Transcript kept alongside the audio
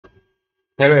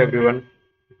Hello everyone,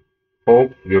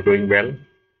 hope you're doing well.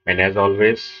 And as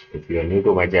always, if you are new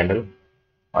to my channel,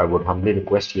 I would humbly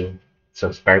request you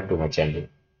subscribe to my channel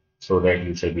so that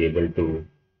you shall be able to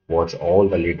watch all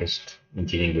the latest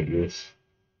engineering videos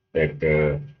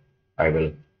that I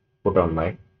will put on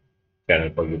my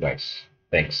channel for you guys.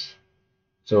 Thanks.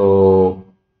 So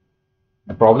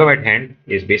the problem at hand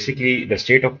is basically the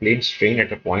state of plane strain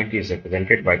at a point is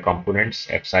represented by components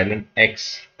epsilon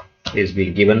x is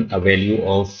being given a value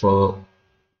of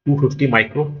 250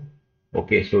 micro.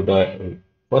 Okay, so the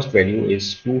first value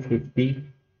is 250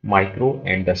 micro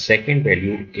and the second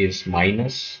value is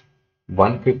minus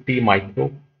 150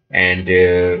 micro and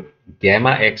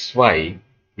gamma xy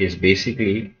is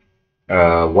basically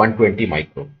 120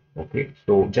 micro. Okay,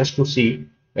 so just to see,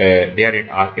 they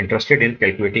are interested in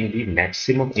calculating the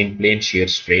maximum in plane shear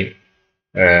strain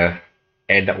uh,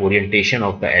 and the orientation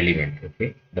of the element,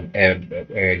 okay,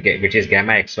 which is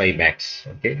gamma xy max,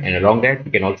 okay, and along that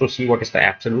we can also see what is the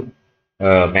absolute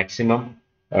maximum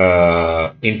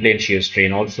in plane shear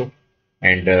strain also,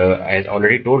 and as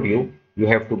already told you, you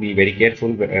have to be very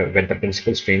careful when the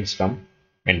principal strains come,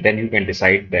 and then you can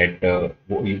decide that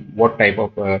what type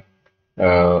of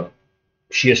uh,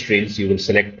 shear strains you will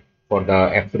select for the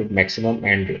absolute maximum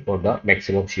and for the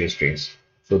maximum shear strains.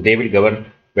 So they will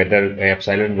govern whether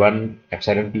epsilon 1,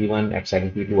 epsilon p1,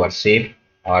 epsilon p2 are same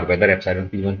or whether epsilon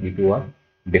p1, p2 are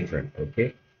different.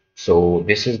 Okay. So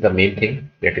this is the main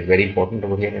thing that is very important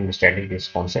over here, understanding this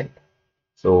concept.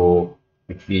 So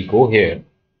if we go here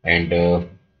and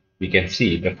we can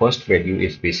see the first value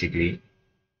is basically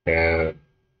uh,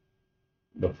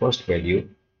 the first value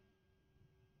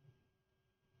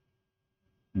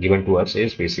given to us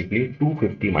is basically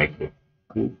 250 micro.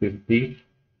 250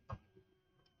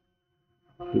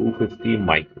 250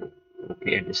 micro.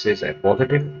 Okay, and this is a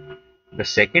positive. The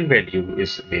second value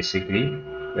is basically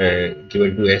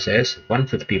given to us as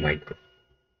 150 micro.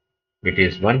 It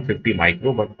is 150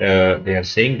 micro, but they are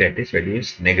saying that this value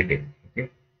is negative. Okay,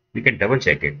 we can double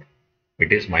check it.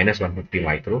 It is minus 150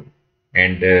 micro,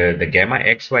 and the gamma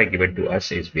xy given to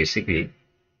us is basically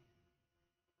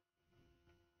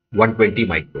 120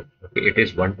 micro. Okay, it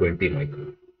is 120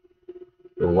 micro.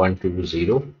 So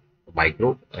 120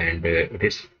 micro, and it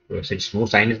is since no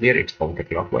sign is there, it's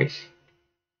counterclockwise.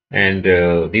 And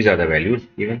these are the values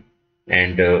given,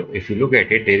 and if you look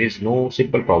at it, there is no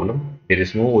simple problem, there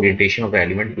is no orientation of the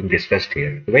element being discussed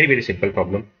here. It's a very simple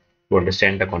problem to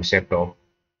understand the concept of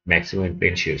maximum and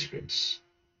plane shear strains.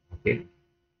 Okay,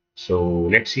 so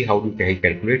let's see how he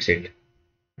calculates it,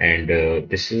 and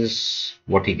this is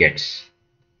what he gets.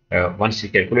 Once he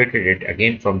calculated it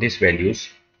again from these values,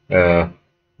 uh,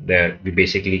 we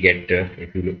basically get,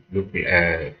 if you look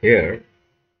here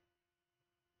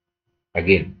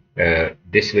again,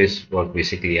 was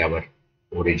basically our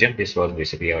origin. This was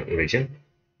basically our origin,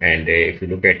 and if you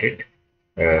look at it,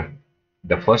 uh,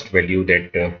 the first value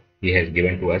that he has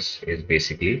given to us is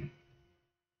basically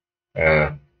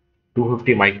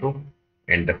 250 micro,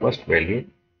 and the first value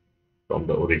from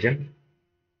the origin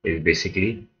is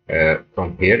basically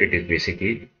from here it is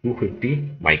basically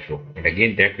 250 micro, and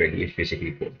again that value is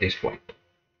basically for this point.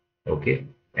 Okay,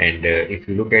 and if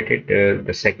you look at it,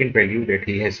 the second value that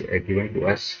he has given to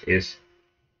us is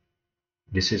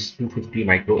this is 250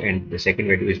 micro, and the second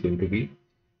value is going to be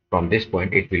from this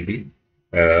point, it will be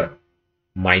uh,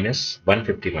 minus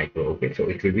 150 micro. Okay, so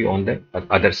it will be on the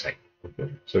other side. Okay,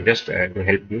 so just to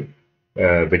help you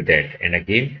with that, and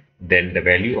again then the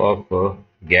value of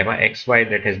gamma xy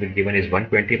that has been given is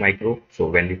 120 micro. So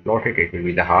when we plot it, it will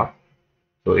be the half.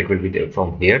 So it will be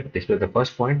from here. This was the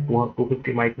first point,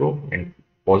 250 micro, and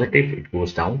positive, it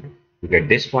goes down. You get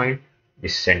this point.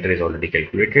 This center is already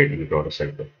calculated. You draw a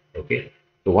circle. Okay.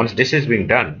 So once this is being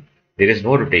done, there is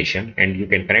no rotation, and you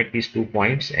can connect these 2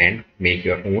 points and make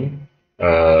your own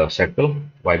circle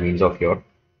by means of your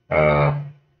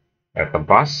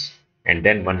compass. And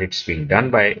then once it's being done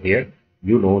by here,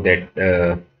 you know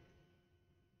that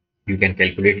you can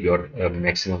calculate your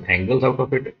maximum angles out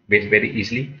of it very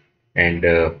easily. And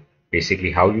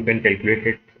basically how you can calculate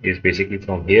it is basically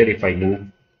from here, if I move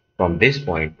from this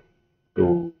point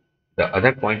to the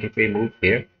other point, if I move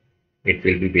here, it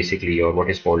will be basically your what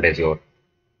is called as your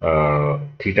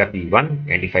theta p1,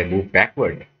 and if I move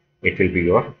backward, it will be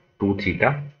your 2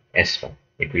 theta s1.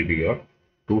 It will be your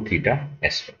 2 theta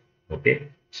s1. Okay,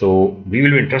 so we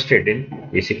will be interested in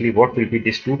basically what will be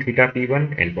this 2 theta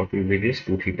p1 and what will be this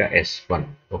 2 theta s1.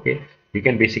 Okay, we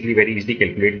can basically very easily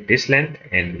calculate this length,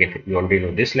 and we already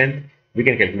know this length. We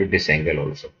can calculate this angle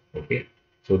also. Okay,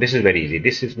 so this is very easy.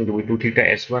 This is going to be 2 theta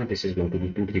s1. This is going to be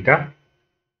 2 theta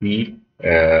p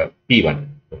p1.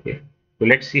 Okay, so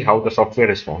let's see how the software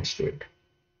responds to it.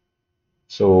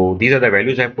 So these are the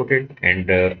values I put it, and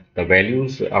the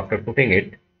values after putting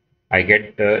it, I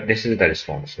get this is the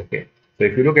response. Okay. So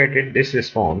if you look at it, this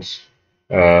response,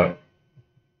 uh,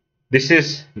 this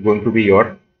is going to be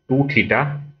your 2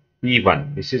 theta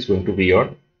P1. This is going to be your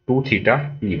 2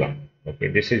 theta P1. Okay,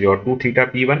 this is your 2 theta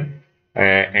P1,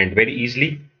 and very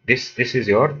easily this is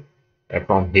your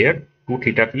from here 2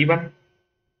 theta P1,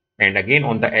 and again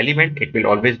on the element it will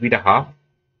always be the half,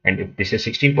 and if this is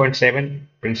 16.7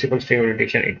 principal strain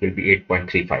orientation, it will be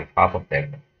 8.35, half of that.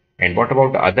 And what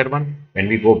about the other one? When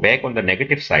we go back on the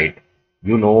negative side,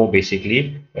 you know,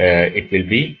 basically it will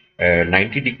be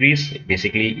 90 degrees.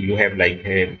 Basically you have like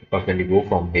because when you go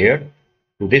from here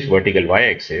to this vertical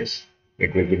y-axis,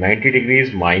 it will be 90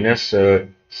 degrees minus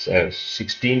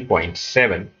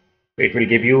 16.7. It will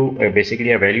give you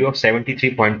basically a value of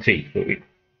 73.3. So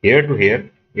here to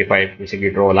here, if I basically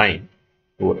draw a line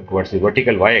towards the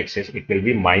vertical y-axis, it will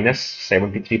be minus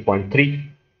 73.3.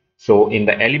 So in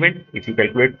the element, if you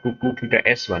calculate 2 theta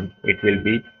s1, it will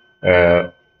be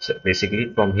so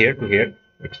basically from here to here,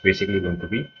 it's basically going to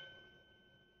be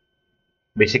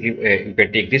basically you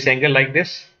can take this angle like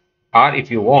this, or if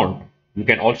you want, you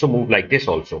can also move like this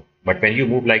also. But when you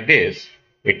move like this,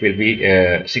 it will be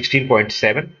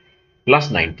 16.7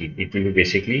 plus 90. It will be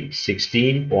basically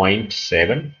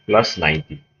 16.7 plus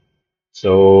 90.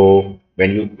 So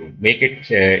when you make it,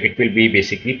 it will be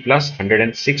basically plus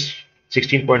 106,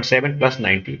 16.7 plus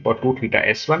 90 for 2 theta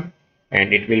s1,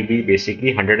 and it will be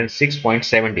basically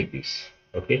 106.7 degrees.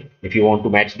 Okay, if you want to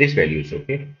match these values.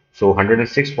 Okay, so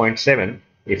 106.7,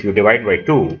 if you divide by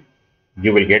 2,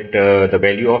 you will get the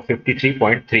value of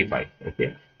 53.35.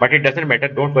 Okay, but it doesn't matter,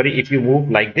 don't worry. If you move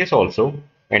like this also,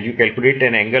 and you calculate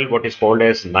an angle what is called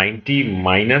as 90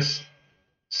 minus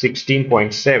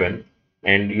 16.7,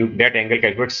 and you that angle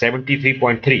calculates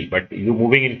 73.3, but you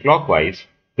moving in clockwise,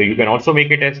 so you can also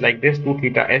make it as like this 2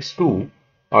 theta s2,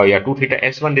 or yeah, 2 theta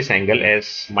s1, this angle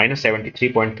as minus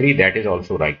 73.3. That is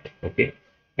also right. Okay,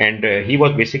 and he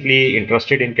was basically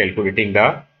interested in calculating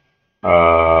the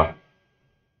uh,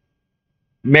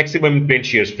 maximum plane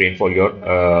shear strain for your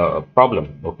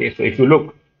problem. Okay, so if you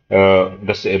look,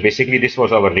 basically this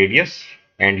was our radius,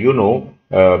 and you know,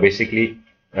 basically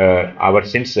our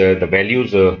since the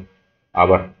values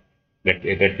our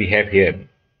that we have here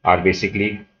are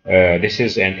basically this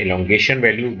is an elongation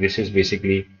value, this is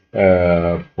basically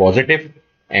positive,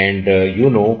 and you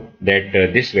know that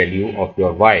this value of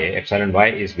your y, epsilon y,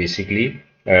 is basically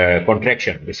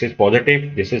contraction. This is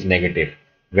positive, this is negative.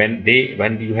 When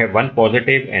you have one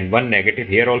positive and one negative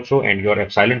here also, and your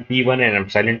epsilon p1 and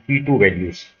epsilon p2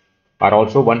 values are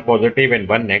also one positive and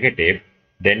one negative,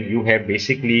 then you have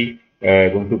basically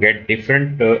going to get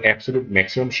different absolute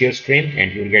maximum shear strain,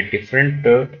 and you will get different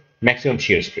maximum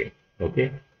shear strain.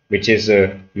 Okay, which is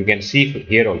you can see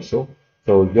here also.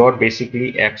 So your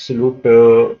basically absolute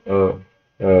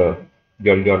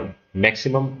your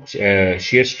maximum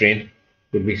shear strain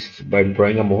will be by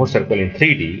drawing a Mohr circle in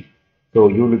 3D. So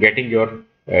you will be getting your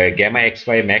gamma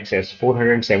xy max as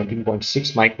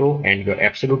 417.6 micro, and your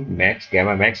absolute max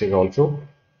gamma max is also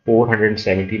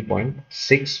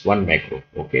 417.61 macro.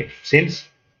 Okay, since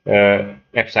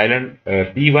epsilon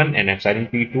p1 and epsilon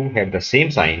p2 have the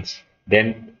same signs,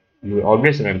 then you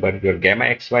always remember your gamma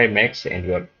xy max and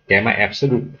your gamma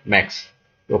absolute max,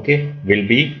 okay, will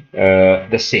be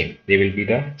the same. They will be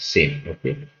the same.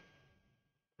 Okay,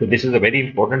 so this is a very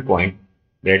important point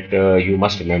that you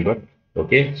must remember.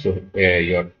 Okay, so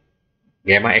your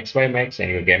gamma xy max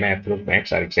and your gamma absolute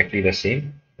max are exactly the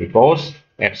same, because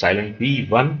epsilon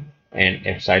p1 and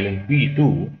epsilon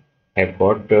p2 have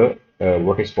got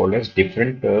what is called as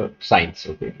different signs.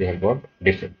 Okay, they have got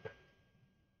different.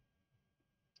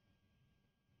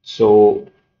 So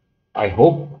I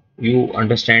hope you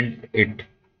understand it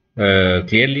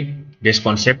clearly. This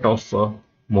concept of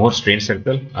Mohr strain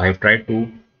circle, I have tried to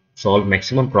solve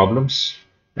maximum problems.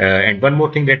 And one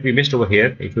more thing that we missed over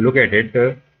here, if you look at it,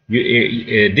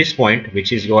 this point,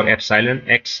 which is your epsilon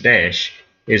x dash,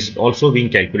 is also being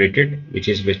calculated, which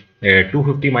is with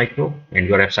 250 micro, and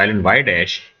your epsilon y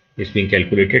dash is being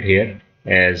calculated here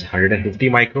as 150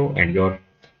 micro, and your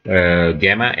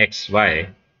gamma xy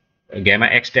gamma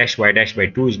x dash y dash by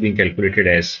 2 is being calculated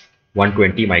as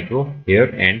 120 micro here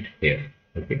and here.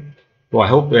 Okay, so I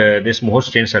hope this Mohr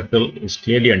strain circle is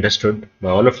clearly understood by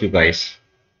all of you guys,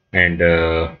 and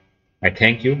I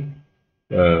thank you,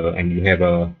 and you have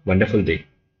a wonderful day.